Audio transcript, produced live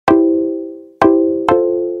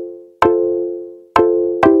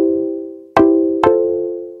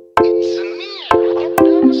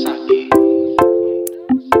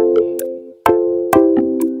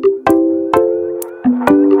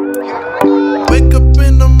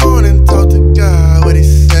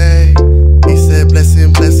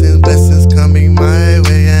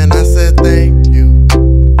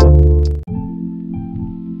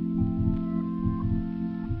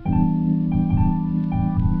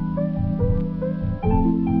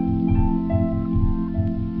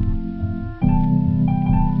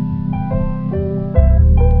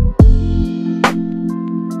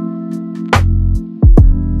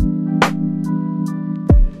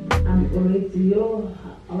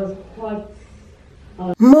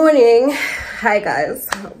Morning. Hi guys,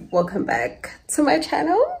 welcome back to my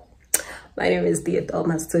channel. My name is Theo-Doll.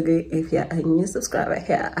 If you're a new subscriber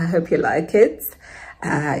here, I hope you like it.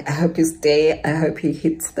 I hope you stay. I hope you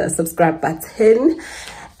hit the subscribe button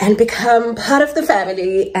and become part of the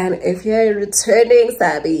family. And if you're returning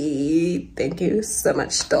Sabi, thank you so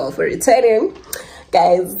much Doll for returning.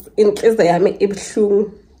 Guys, in case I am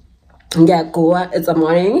able yeah, Goa, it's in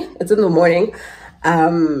the morning.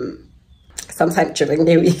 Sometime during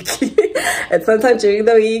the week. It's sometime during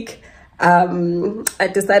the week. I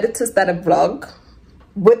decided to start a vlog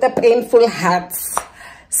with a painful heart.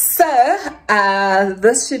 So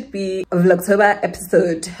this should be Vlogtober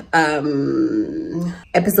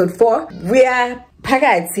episode 4. We are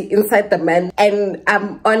inside the man, and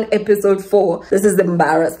I'm on episode 4. This is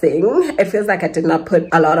embarrassing. It feels like I did not put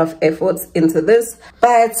a lot of efforts into this,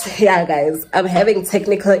 but yeah guys, I'm having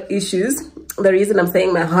technical issues. The reason I'm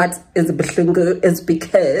saying my heart is buhlungu is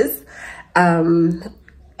because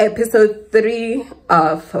episode 3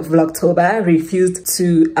 of Vlogtober refused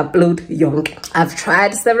to upload yonke. I've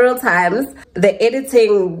tried several times. The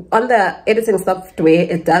editing on the editing software,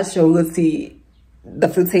 it does show the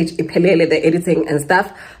footage, the editing and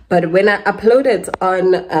stuff, but when I upload it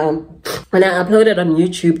on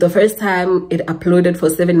YouTube, the first time it uploaded for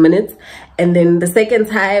 7 minutes, and then the second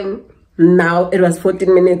time now it was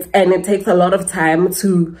 14 minutes, and it takes a lot of time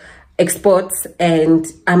to export, and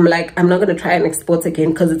I'm like, I'm not gonna try and export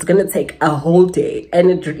again because it's gonna take a whole day,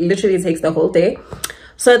 and it literally takes the whole day.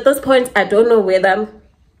 So at this point I don't know whether,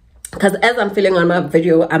 because as I'm filming on my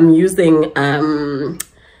video, I'm using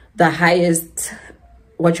the highest,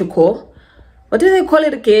 what do they call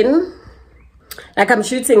it again? Like I'm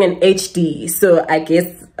shooting in HD, so I guess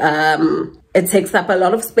it takes up a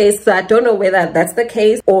lot of space. So I don't know whether that's the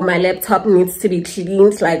case, or my laptop needs to be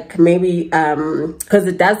cleaned, like maybe because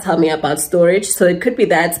it does tell me about storage, so it could be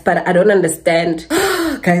that, but I don't understand.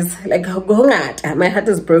 Guys, like my heart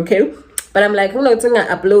is broken, but I'm like,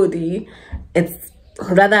 it's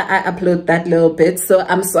rather I upload that little bit. So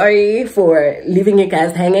I'm sorry for leaving you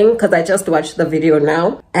guys hanging, because I just watched the video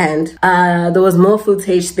now, and there was more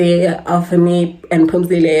footage there of me and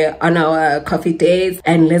Pumzile on our coffee dates,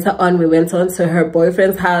 and later on we went on to her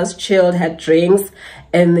boyfriend's house, chilled, had drinks,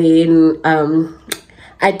 and then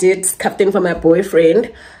I did scuffing for my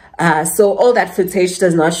boyfriend. So all that footage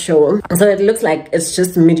does not show, so it looks like it's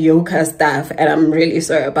just mediocre stuff, and I'm really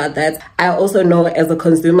sorry about that. I also know, as a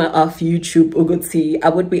consumer of YouTube, Uguti, I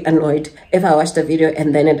would be annoyed if I watched a video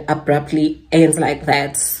and then it abruptly ends like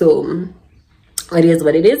that. So it is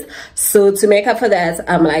what it is. So to make up for that,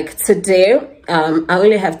 I'm like, today I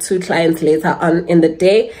only have 2 clients later on in the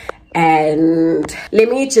day, and let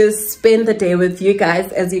me just spend the day with you guys.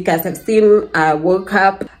 As you guys have seen, I woke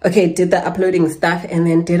up, okay, did the uploading stuff, and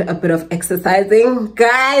then did a bit of exercising,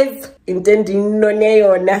 guys. I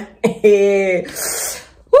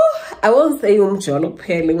won't say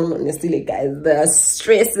honestly, guys, the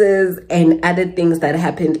stresses and other things that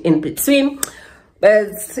happened in between,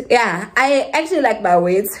 but yeah, I actually like my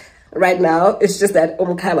weight right now. It's just that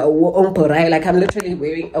like I'm literally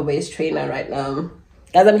wearing a waist trainer right now.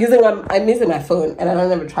 Guys, I'm using my phone, and I don't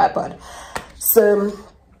have a tripod, so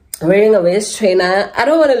I'm wearing a waist trainer. I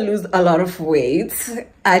don't want to lose a lot of weight.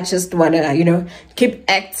 I just want to, you know, keep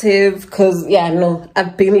active, because yeah, no,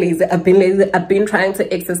 I've been lazy. I've been trying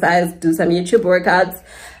to exercise, do some YouTube workouts,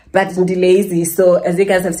 but I'm lazy. So as you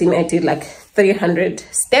guys have seen, I did like 300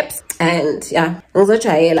 steps, and yeah,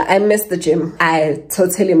 I missed the gym. I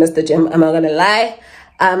totally missed the gym, I'm not gonna lie.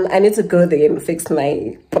 I need to go there and fix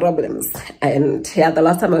my problems. And yeah, the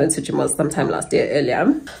last time I went to gym was sometime last year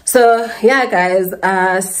earlier. So yeah guys,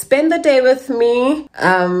 spend the day with me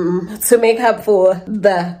to make up for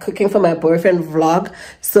the cooking for my boyfriend vlog.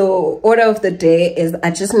 So order of the day is,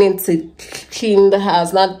 I just need to clean the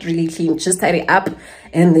house, not really clean, just tidy up,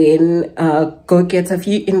 and then go get a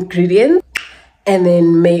few ingredients, and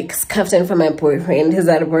then make scuffing for my boyfriend. He's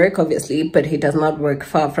at work obviously, but he does not work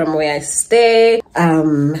far from where I stay.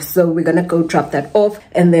 So we're gonna go drop that off,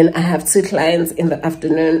 and then I have 2 clients in the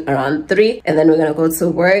afternoon around 3, and then we're gonna go to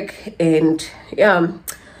work. And yeah,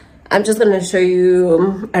 I'm just gonna show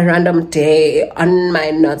you a random day on my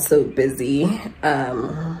not so busy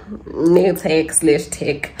nail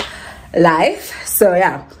tech/tech life. So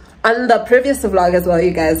yeah, on the previous vlog as well,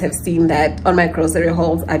 you guys have seen that on my grocery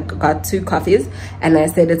hauls I got 2 coffees, and I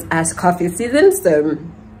said it's iced coffee season, so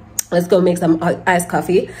let's go make some iced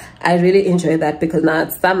coffee. I really enjoy that because now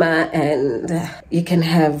it's summer and you can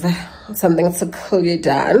have something to cool you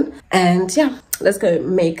down. And yeah, let's go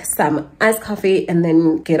make some iced coffee and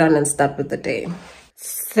then get on and start with the day.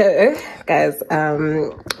 So guys,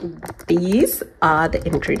 these are the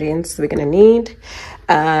ingredients we're gonna need.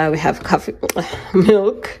 We have coffee,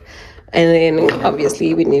 milk, and then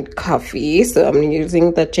obviously we need coffee. So I'm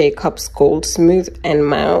using the Jacob's Gold Smooth and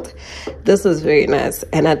Mild. This is very nice,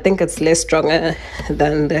 and I think it's less stronger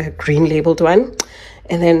than the green labeled one.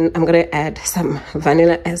 And then I'm gonna add some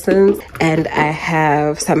vanilla essence, and I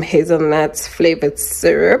have some hazelnut flavored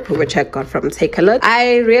syrup, which I got from Take-A-Lot.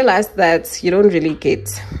 I realized that you don't really get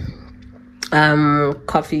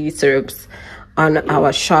coffee syrups on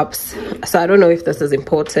our shops, so I don't know if this is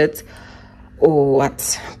imported or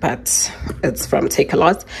what, but it's from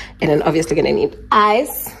Take-A-Lot. And then obviously gonna need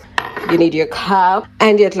ice. You need your cup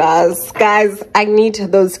and your glass. Guys, I need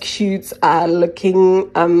those cute looking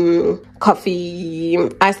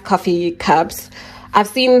iced coffee cups. I've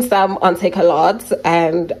seen some on Take-A-Lot,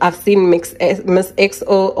 and I've seen Miss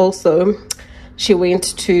XO also. She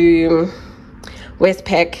went to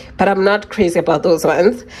Westpac, but I'm not crazy about those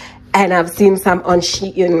ones. And I've seen some on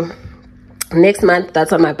Shein. Next month,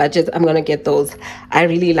 that's on my budget. I'm gonna get those. I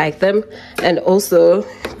really like them. And also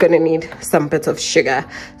gonna need some bits of sugar.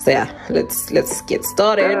 So yeah, let's get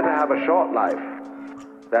started. Better to have a short life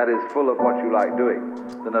that is full of what you like doing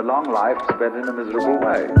than a long life spent in a miserable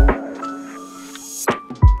way.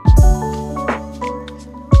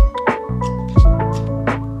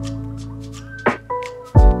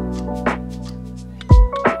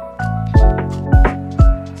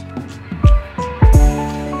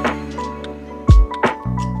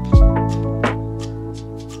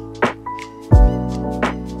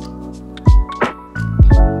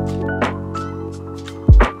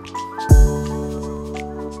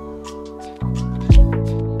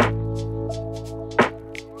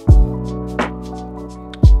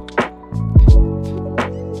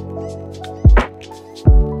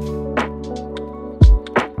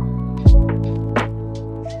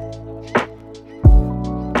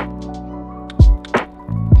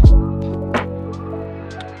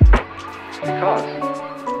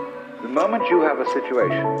 Because the moment you have a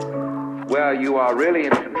situation where you are really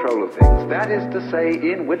in control of things, that is to say,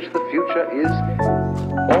 in which the future is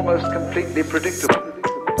almost completely predictable.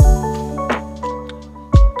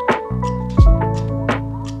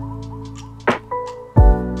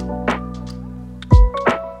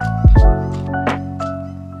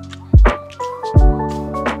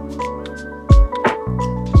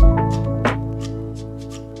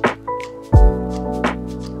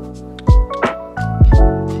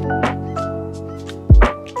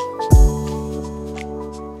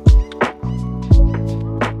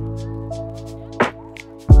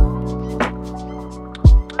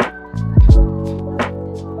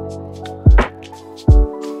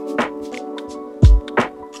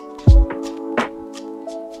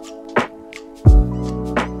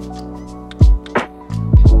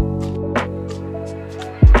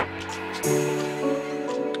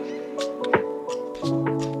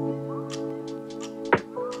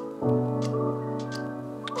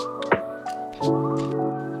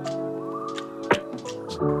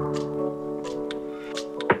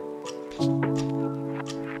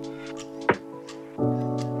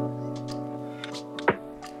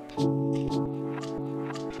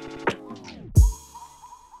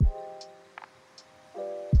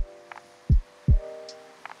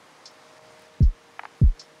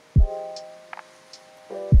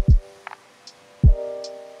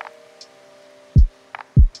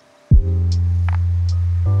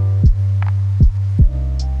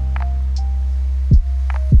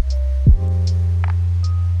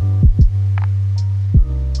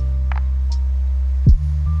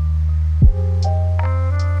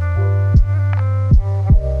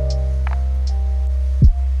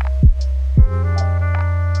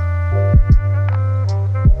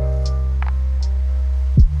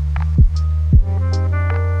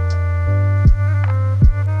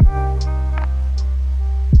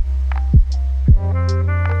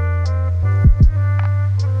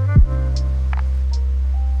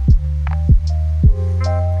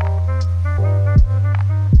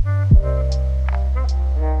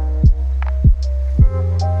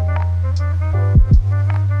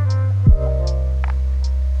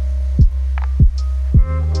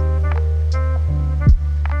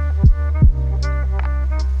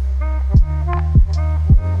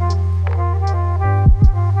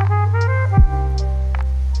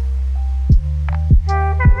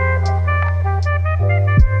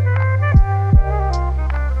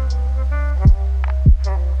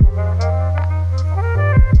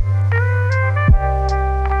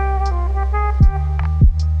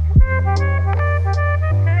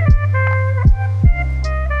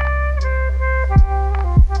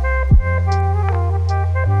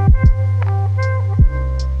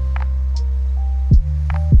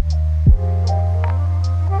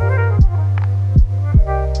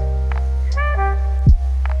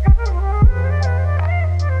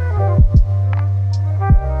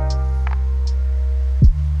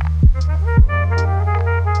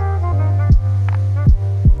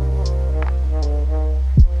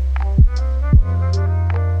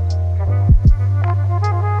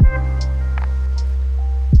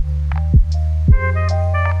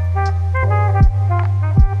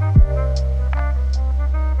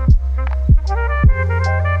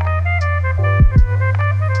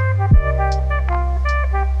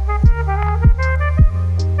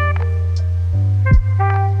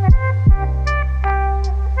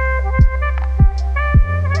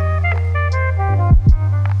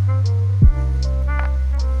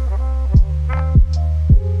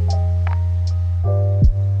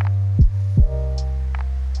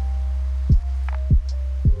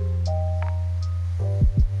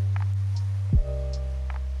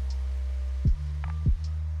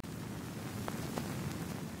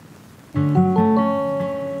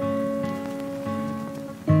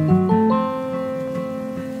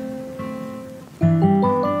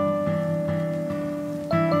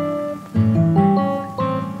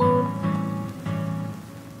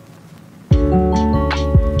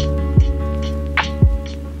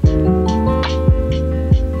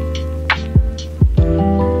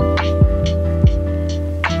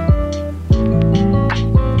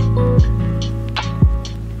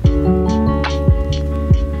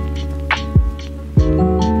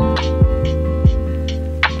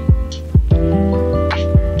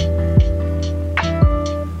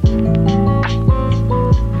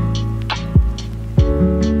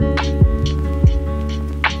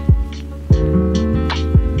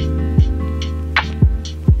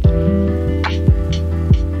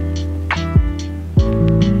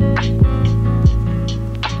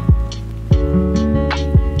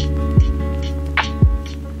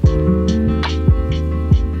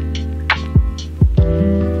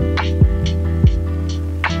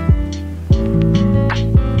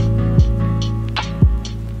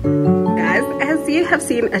 you have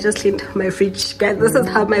seen, I just cleaned my fridge. Guys, this is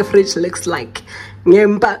how my fridge looks like.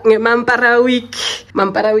 Mampara week.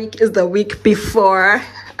 Mampara week is the week before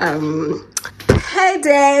payday.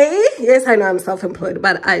 Yes, I know I'm self-employed,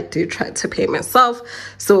 but I do try to pay myself.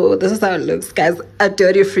 So this is how it looks, guys. A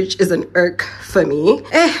dirty fridge is an irk for me.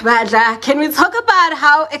 But can we talk about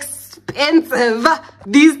how expensive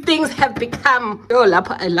these things have become? Oh,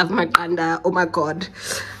 I love my ganda. Oh my god.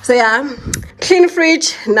 So yeah, clean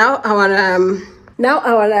fridge. Now I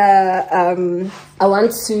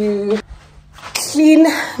want to clean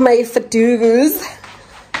my fadugus.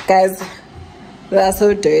 Guys, they are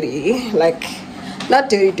so dirty. Like, not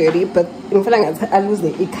dirty, but I lose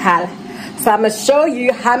the ikal. So I'm gonna show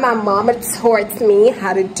you how my mama taught me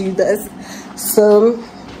how to do this. So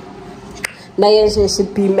Nayan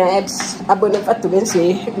should be mad.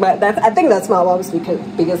 But I think that's my mom's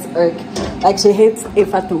biggest irk. Like, she hates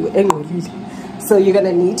ifatu engoli. So you're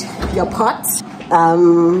gonna need your pot.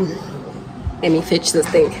 Let me fetch this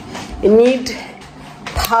thing. You need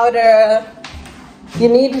powder. You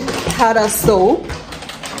need powder soap.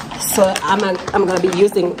 So I'm gonna be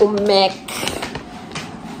using Umek.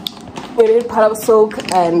 We need powder soap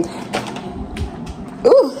and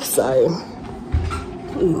sorry.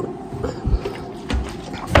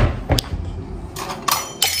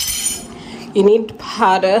 You need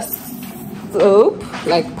powder soap,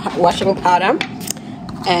 like washing powder,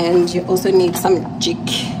 and you also need some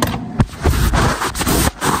jik.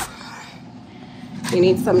 You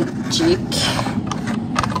need some jik.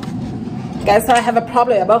 Guys, so I have a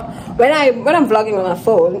problem about when I'm vlogging on my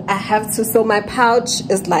phone, I have to, so my pouch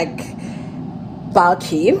is like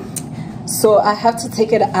bulky, so I have to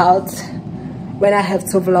take it out when I have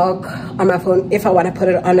to vlog on my phone if I want to put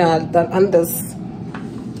it on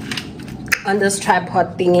this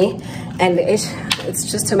tripod thingy, and it's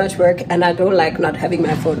just too much work, and I don't like not having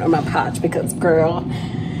my phone on my pouch because, girl,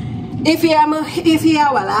 if you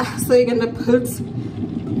voila. So you're gonna put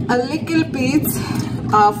a little bit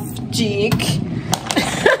of jig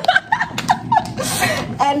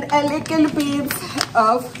and a little bit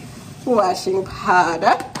of washing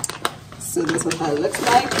powder. So this is how it looks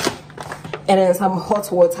like, and then some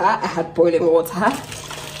hot water. I had boiling water.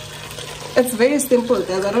 It's very simple,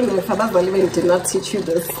 guys. I don't know if Abazaliven did not teach you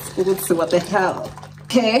this. Let's see what the hell.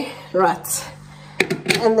 Okay, right.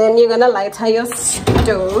 And then you're gonna light your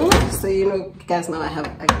stove. So you know, guys, now I have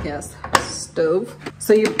a gas stove.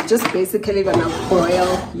 So you're just basically gonna boil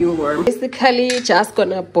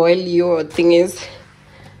your thingies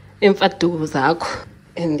in fatuzako,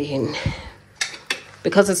 and then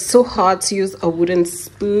because it's so hard to use a wooden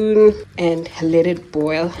spoon and let it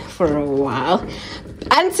boil for a while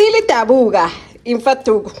until it tabuga in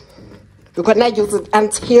fatugo. You cannot use it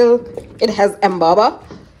until it has embaba.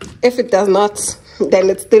 If it does not, then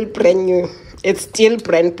it's still brand new. It's still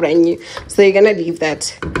brand new. So you're gonna leave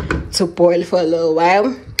that to boil for a little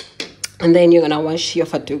while, and then you're gonna wash your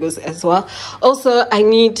fatugos as well. Also, I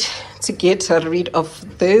need to get rid of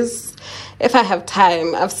this if I have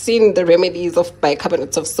time. I've seen the remedies of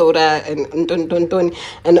bicarbonates of soda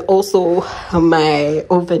and also my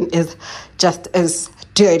oven is just as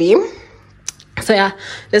dirty. So yeah,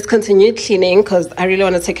 let's continue cleaning because I really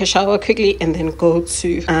want to take a shower quickly and then go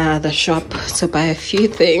to the shop to buy a few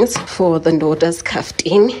things for the Noda's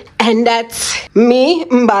Kaftin. And that's me,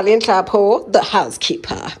 Mbali Nhlapo, the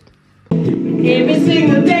housekeeper. Every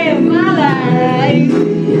single day of my life,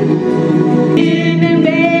 in and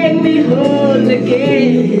make me whole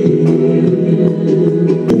again.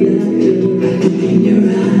 In your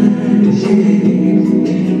eyes,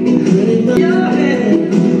 your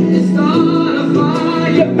head is on a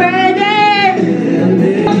fire burning.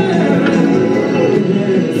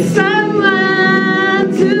 Someone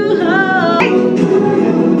to hold.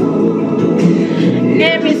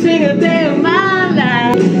 Every single day of my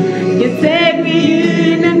life, you take me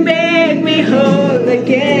in and make me whole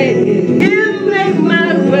again. You make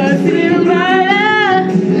my world feel brighter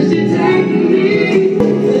as you take me.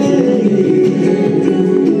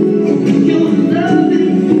 You love me,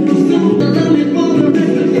 so love me for the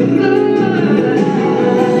rest of your life.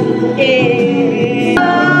 Yeah.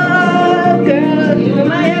 Oh, girl, you're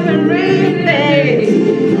my everything.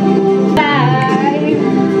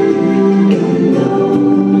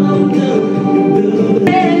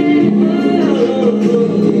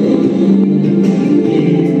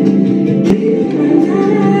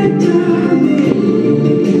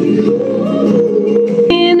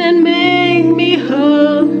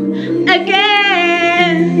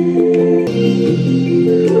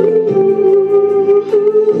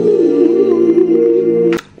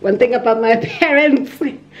 One thing about my parents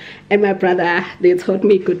and my brother, they taught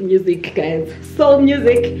me good music, guys. Soul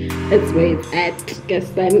music, it's where it's at. Guess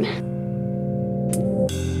then.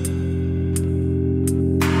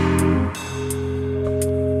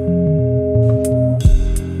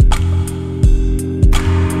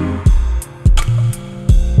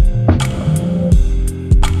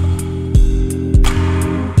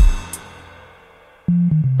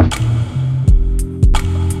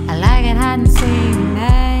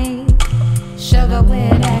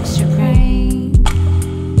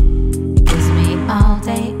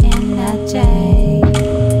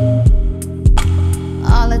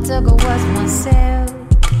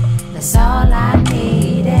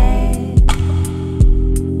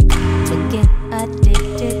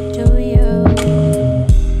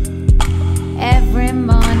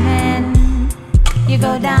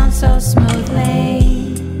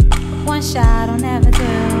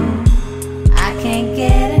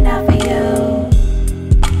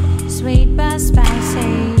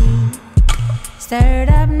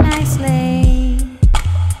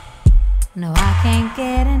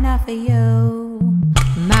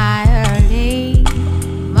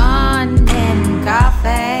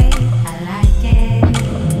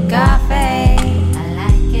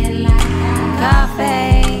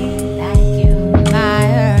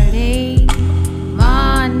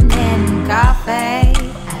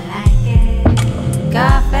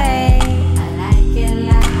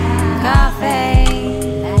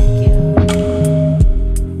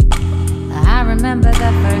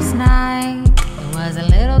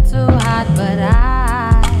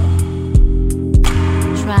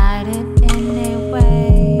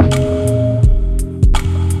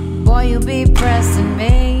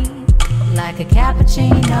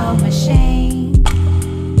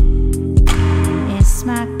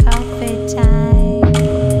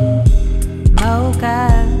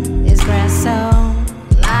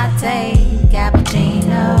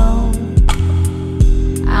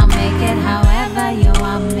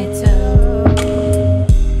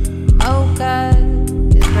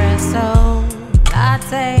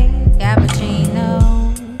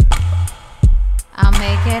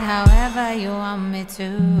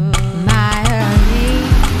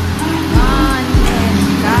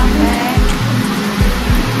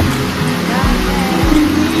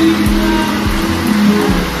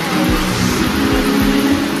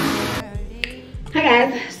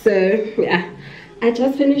 I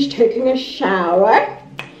just finished taking a shower.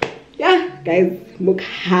 Yeah, guys,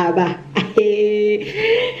 mukhaba.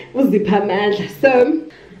 So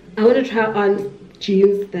I want to try on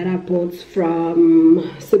jeans that I bought from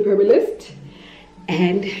Superbalist.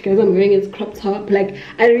 And guys, I'm wearing this crop top. Like,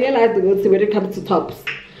 I realized when it comes to tops,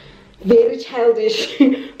 very childish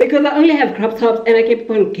because I only have crop tops and I keep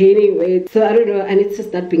on gaining weight. So I don't know, I need to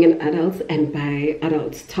start being an adult and buy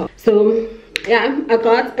adult tops. So yeah, I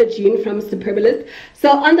got a jean from Superbalist.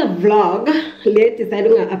 So on the vlog, late decided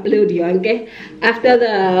to upload yonke. After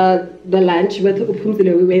the lunch with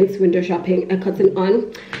Upumzile, we went window shopping at Cotton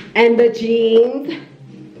On, and the jeans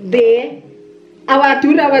there, I was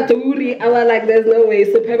like, there's no way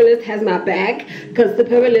Superbalist has my back, because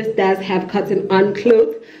Superbalist does have Cotton On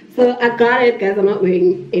clothes. So I got it, guys. I'm not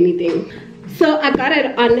wearing anything. So I got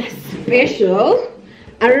it on special.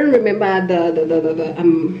 I don't remember the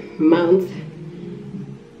amount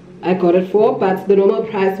I got it for, but the normal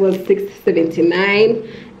price was $6.79,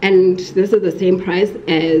 and this is the same price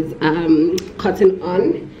as Cotton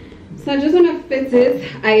On. So I just want to fit it.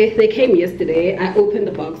 They came yesterday. I opened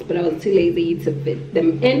the box, but I was too lazy to fit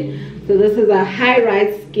them in. So this is a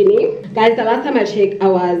high-rise skinny. Guys, the last time I checked, I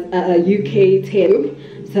was UK 10.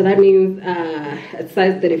 So that means it's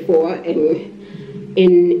size 34 in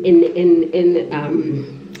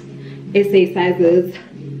SA sizes.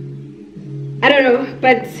 I don't know,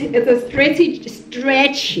 but it's a stretchy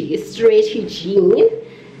jean.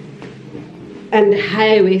 And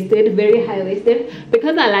high-waisted, very high-waisted,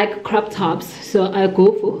 because I like crop tops, so I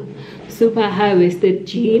go for super high-waisted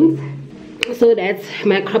jeans. So that's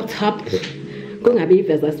my crop top. Gonna be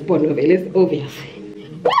versus spawn of it, obvious.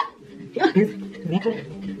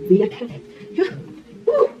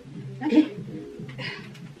 Okay.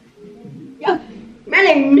 My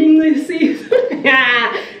name means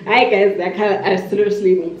hi guys, I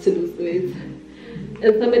seriously need to lose weight.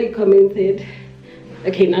 And somebody commented,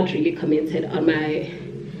 okay, not really commented on my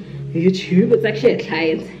YouTube, it's actually a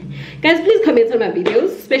client. Guys, please comment on my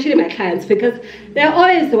videos, especially my clients, because they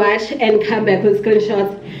always watch and come back with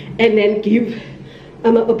screenshots and then give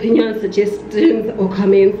opinions, suggestions, or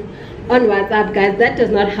comments on WhatsApp. Guys, that does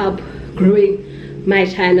not help growing my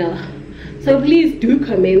channel. So please do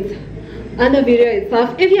comment on the video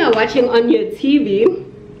itself. If you are watching on your TV,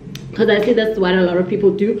 because I see that's what a lot of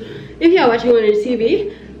people do. If you're watching on your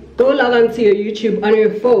TV, go log on to your YouTube on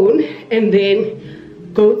your phone and then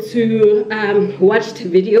go to watched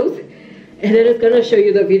videos, and then it's gonna show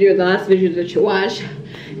you the last video that you watch.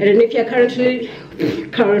 And then if you're currently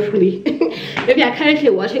if you're currently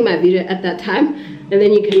watching my video at that time, and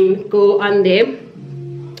then you can go on there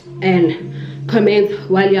and comment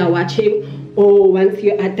while you're watching, or once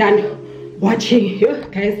you are done watching.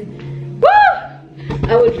 Guys, woo!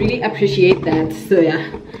 I would really appreciate that. So yeah,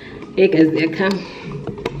 hey guys, there come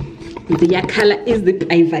the color is the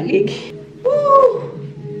leg. Woo!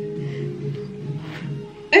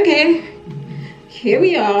 Okay, here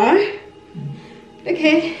we are.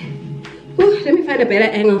 Okay, woo, let me find a better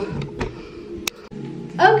angle.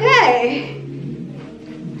 Okay,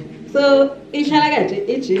 so guys,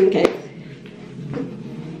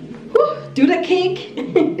 do the cake.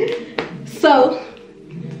 So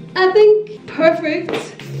I think perfect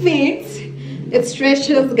fit. It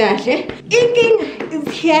stretches, guys. Inking is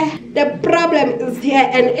here, the problem is here.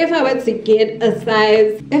 And if I were to get a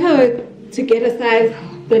size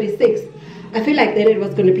 36, I feel like then it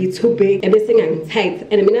was going to be too big, and this thing I'm tight,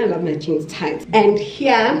 and I mean I love my jeans tight. And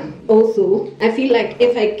here also I feel like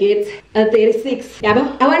if I get a 36, I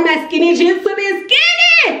want my skinny jeans to be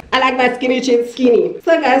skinny. I like my skinny jeans skinny.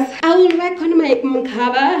 So guys, I will work on my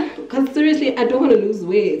cover, because seriously I don't want to lose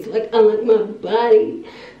weight. Like, I like my body,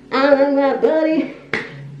 I like my body,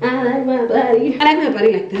 I like my body, I like my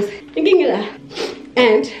body like this.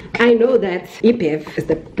 And I know that Ep4 is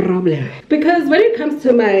the problem, because when it comes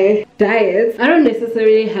to my diet, I don't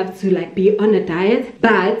necessarily have to like be on a diet,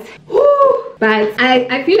 but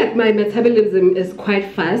I feel like my metabolism is quite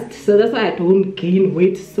fast, so that's why I don't gain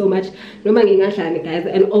weight so much. Guys,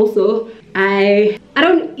 and also I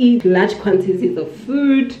don't eat large quantities of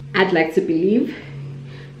food, I'd like to believe,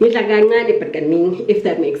 if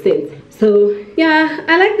that makes sense. So yeah,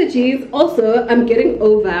 I like the jeans. Also, I'm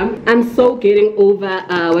so getting over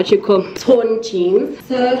what you call torn jeans.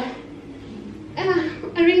 So I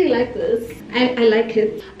really like this. I like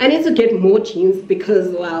it. I need to get more jeans because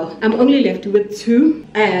wow, I'm only left with 2,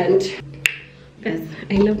 and guys,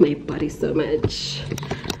 I love my body so much.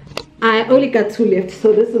 I only got 2 left,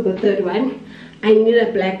 so this is the 3rd one. I need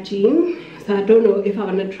a black jean. So I don't know if I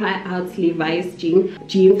want to try out Levi's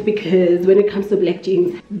jeans, because when it comes to black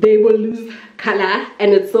jeans, they will lose color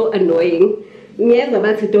and it's so annoying. Yes,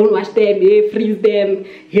 about to don't wash them, freeze them,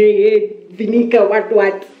 vinegar,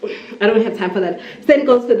 what. I don't have time for that. Same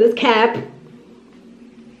goes for this cap.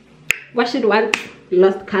 Wash it once,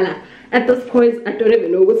 lost color. At this point, I don't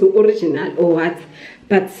even know what's the original or what,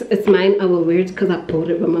 but it's mine. I will wear it because I bought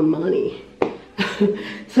it with my money.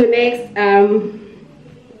 So next,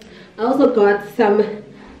 I also got some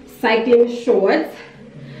cycling shorts.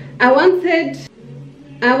 I wanted,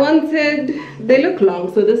 they look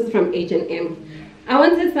long, so this is from H&M. I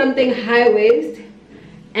wanted something high waist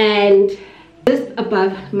and just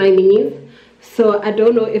above my knees. So I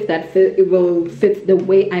don't know if that it will fit the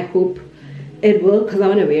way I hope it will, because I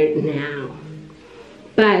want to wear it now.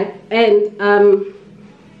 But, and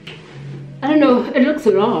I don't know, it looks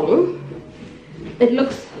long. It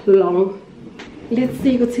looks long. Let's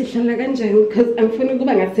see what's it like, because I'm going to go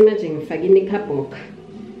back and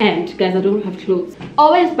and guys, I don't have clothes.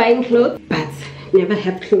 Always buying clothes, but never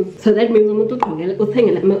have clothes. So that means I'm going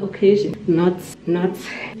to at my occasion, not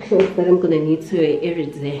clothes that I'm going to need to wear every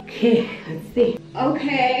day. Okay, let's see.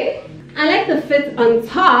 Okay, I like the fit on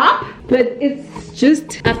top, but it's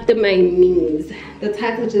just after my knees. The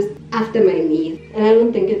tights are just after my knees, and I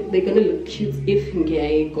don't think they're going to look cute if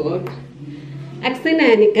I go. Guys,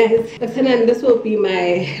 this will be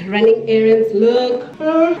my running errands look.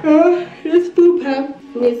 This pooper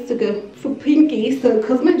needs to go for Pinky. So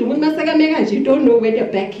because my you don't know where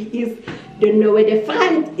the back is, don't know where the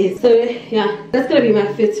front is. So yeah, that's gonna be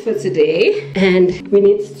my fit for today. And we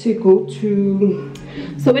need to go to,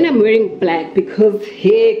 so when I'm wearing black, because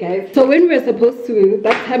hey guys, so when we were supposed to,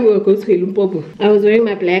 that time we will go to Limpopo, I was wearing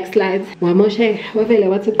my black slides.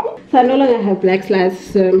 So I no longer have black slides.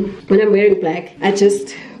 So when I'm wearing black, I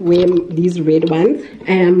just wear these red ones,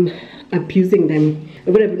 and I'm abusing them.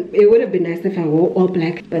 It would have been nice if I wore all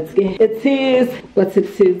black, but it says what it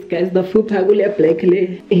says, guys. The full pagule black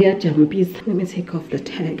hair jumpies. Let me take off the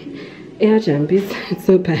tag. Hair jumpies. It's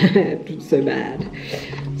so bad. It's so bad.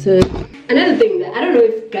 So another thing that I don't know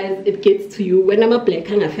if guys it gets to you when I'm a black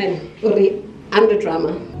kind of fan, or I'm the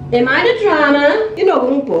drama. Am I the drama? You know,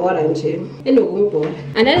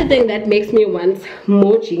 another thing that makes me want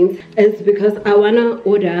more jeans is because I wanna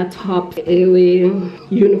order a top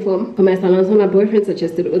uniform for my salon. So my boyfriend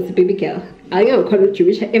suggested it was a baby girl. I'm gonna call it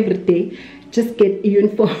Jewish every day. just get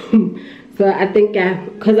uniform. So I think,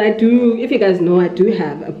 because I do, if you guys know, I do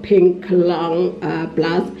have a pink long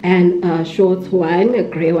blouse and a short one, a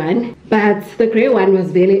gray one. But the gray one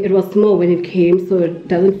was it was small when it came, so it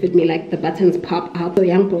doesn't fit me, like the buttons pop out. So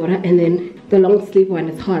young border, and then the long sleeve one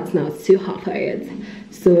is hot now, it's too hot for it.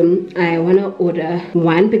 So I want to order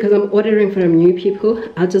one because I'm ordering from new people.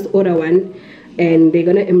 I'll just order one and they're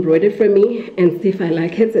gonna embroider it for me and see if I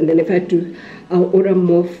like it, and then if I do, I'll order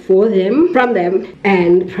more from them,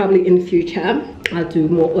 and probably in future I'll do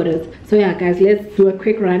more orders. So yeah guys, let's do a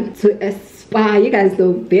quick run to a spa. You guys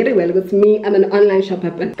know very well with me, I'm an online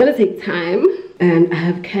shopper, but it's gonna take time and I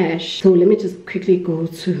have cash. So let me just quickly go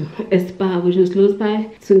to a spa which is close by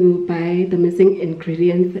to buy the missing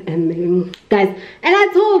ingredients. And then guys, and I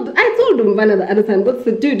told him one of the other time, but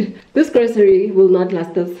dude, this grocery will not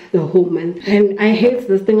last us the whole month, and I hate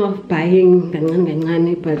this thing of buying,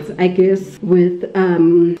 but I guess with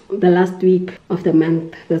the last week of the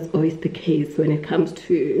month, that's always the case when it comes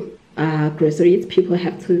to groceries. People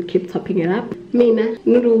have to keep topping it up. Mina,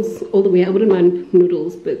 noodles all the way. I wouldn't mind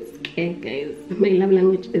noodles, but guys, my love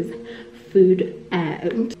language is food,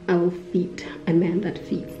 and I will feed a man that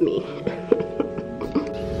feeds me.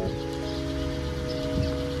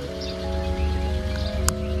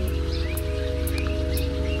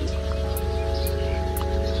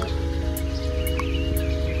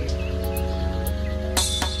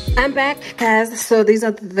 I'm back guys. So these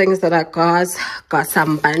are the things that I got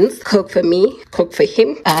some buns, cook for me, cook for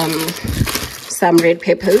him, some red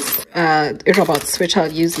peppers, robots, which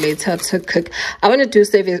I'll use later to cook. I want to do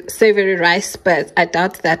savory rice, but I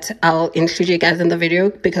doubt that I'll include you guys in the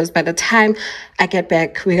video because by the time I get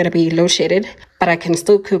back we're gonna be low shaded, but I can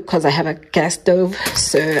still cook because I have a gas stove,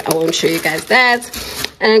 so I won't show you guys that.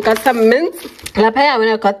 And I got some mince when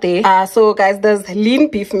I got there. So guys, there's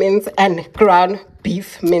lean beef mince and ground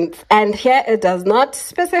beef mince, and here it does not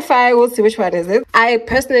specify. We'll see which one is it. I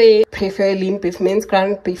personally prefer lean beef mince.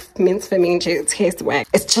 Ground beef mince for me tastes whack.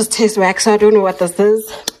 It just tastes whack, so I don't know what this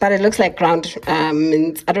is, but it looks like ground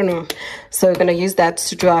mince. I don't know. So we're gonna use that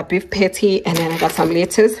to do our beef patty, and then I got some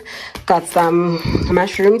lettuce, got some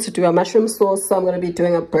mushroom to do a mushroom sauce. So I'm gonna be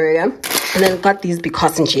doing a burger, and then got these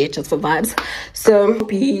because and shit just for vibes. So I'll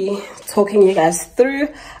be talking you guys through.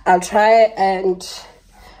 I'll try and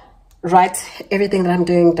write everything that I'm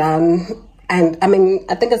doing down, and I mean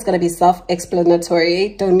I think it's gonna be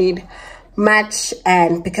self-explanatory, don't need much,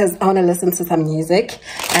 and because I want to listen to some music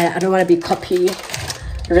and I don't want to be copy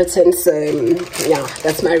written, so yeah,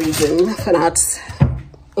 that's my reason for not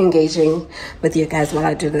engaging with you guys while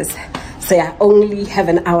I do this. So yeah, I only have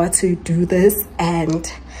an hour to do this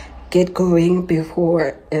and get going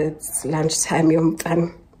before it's lunchtime. You're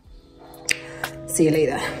done. See you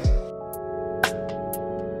later.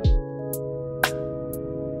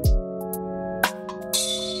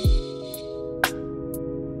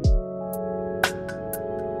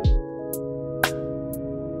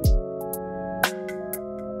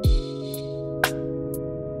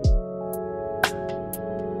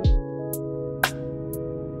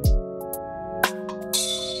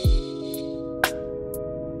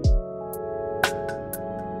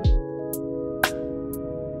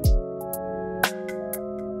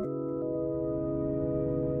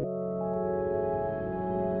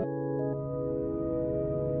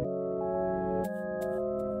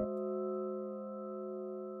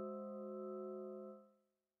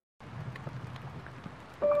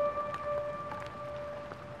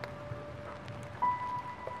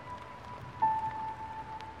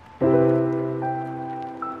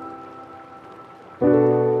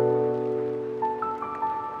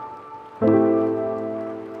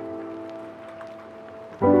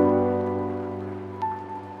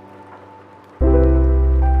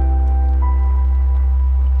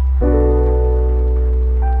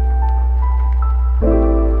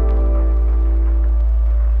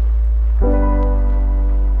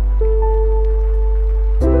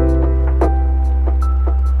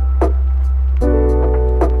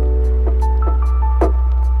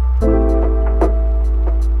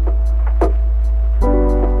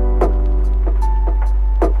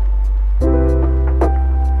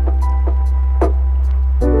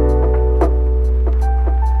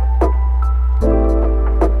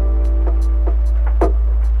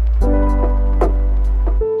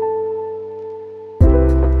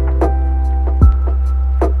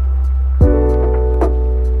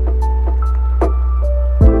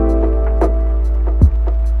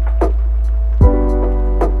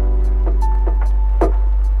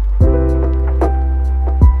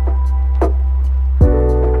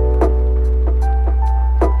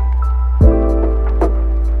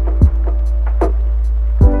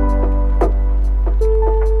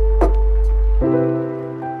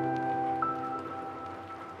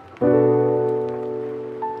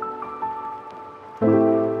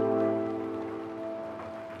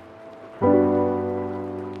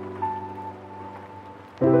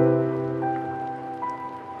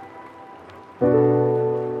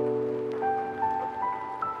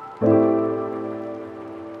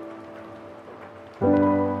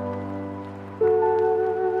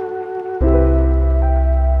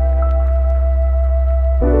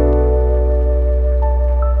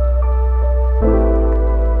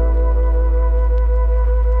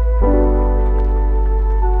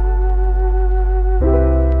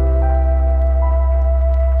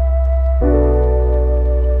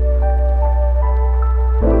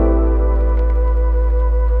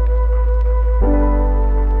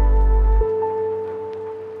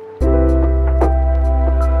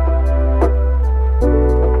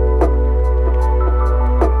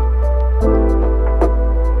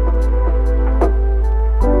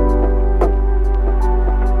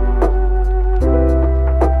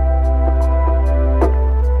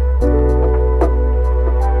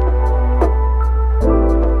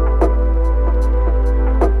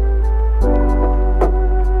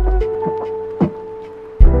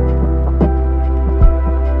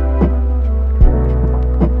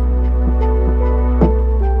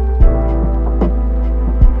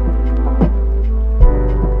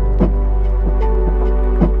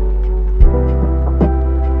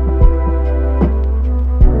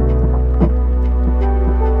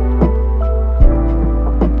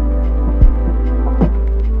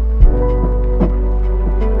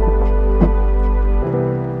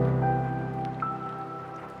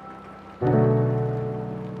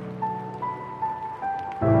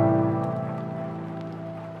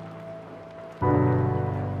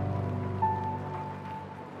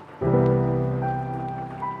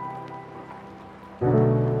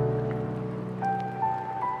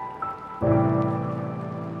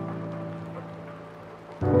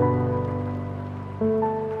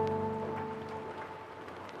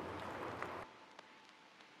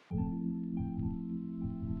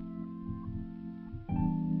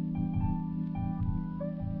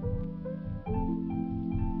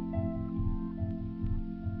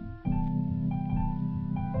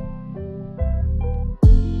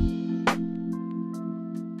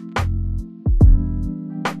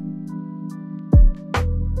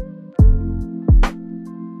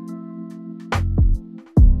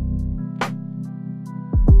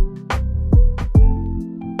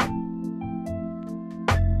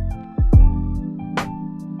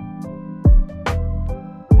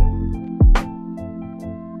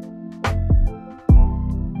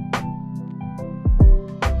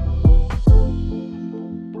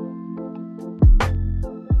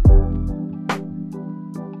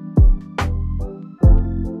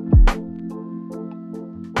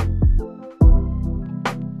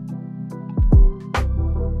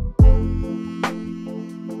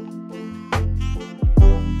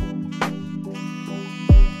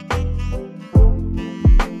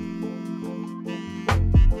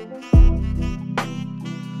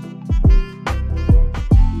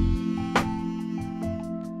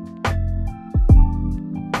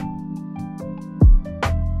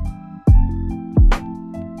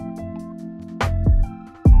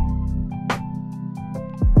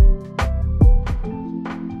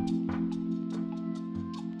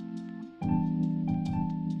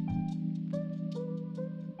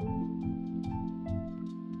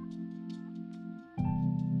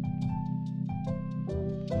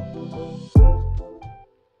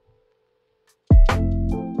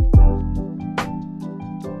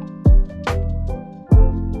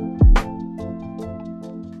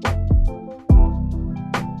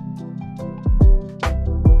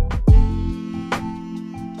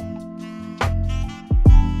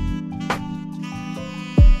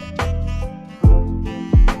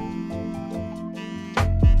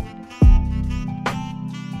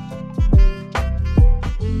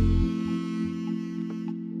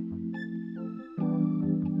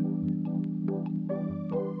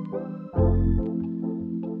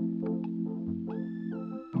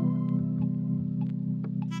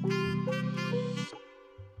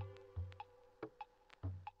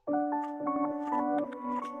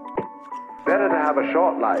 Better to have a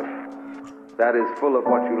short life that is full of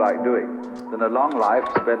what you like doing than a long life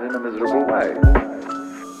spent in a miserable way.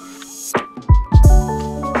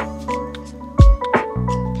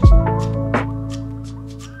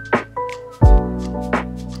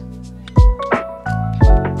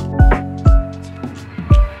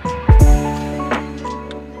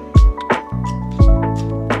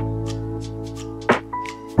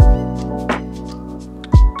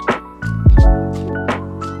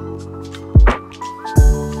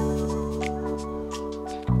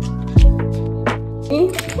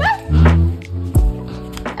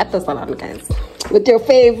 At the salon, guys, with your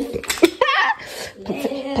fave.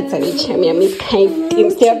 Put some yummy kind of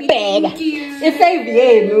things in your bag. If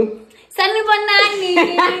Sanibonani.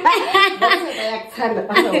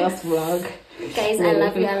 That's vlog. Guys, I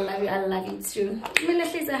love you, I love you, I love you too. Mina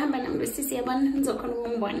hlezi hamba nambesisi yabona nizokhona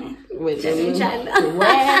ukungibona.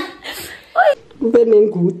 Inshallah. Ube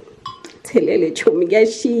nengudu. Thelele chomi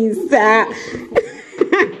kuyashisa.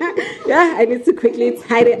 Yeah, I need to quickly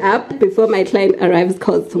tidy up before my client arrives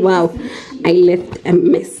because wow, I left a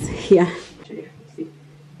mess here.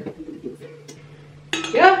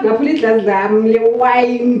 Yeah, now put it as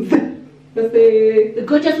wines. The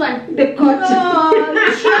gorgeous one. The gorgeous. Oh,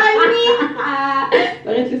 shiny.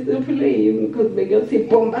 But it's still playing because they got see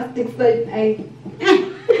bombastic side eye.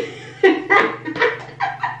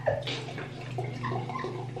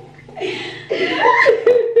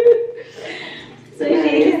 So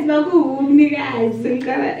it's not good, guys. So you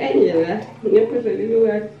got Angela. You put a little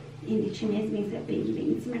word. And the Chinese makes a baby.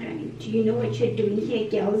 Do you know what you're doing here,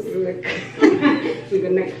 girls? Look. We're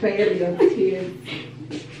gonna clear the tears.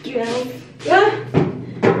 Girls.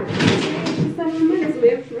 Someone's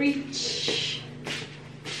we're rich.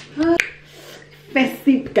 First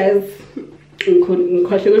sip, guys.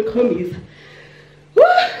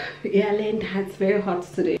 Yeah, land it's very hot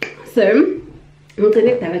today. So, I'm going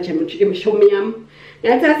to show me.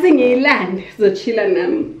 That's a singing land. So, chill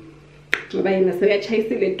and so I chase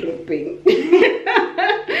the dropping.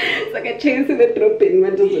 So I chase the dropping.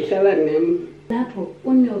 When does the tell them? Lapo,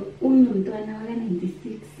 uno,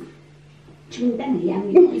 96. Chumdan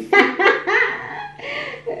young.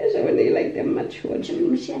 So when they like them mature.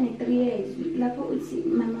 Chumdan 3 years. Lapo, see,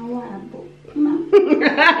 Mama Wabo. Mama,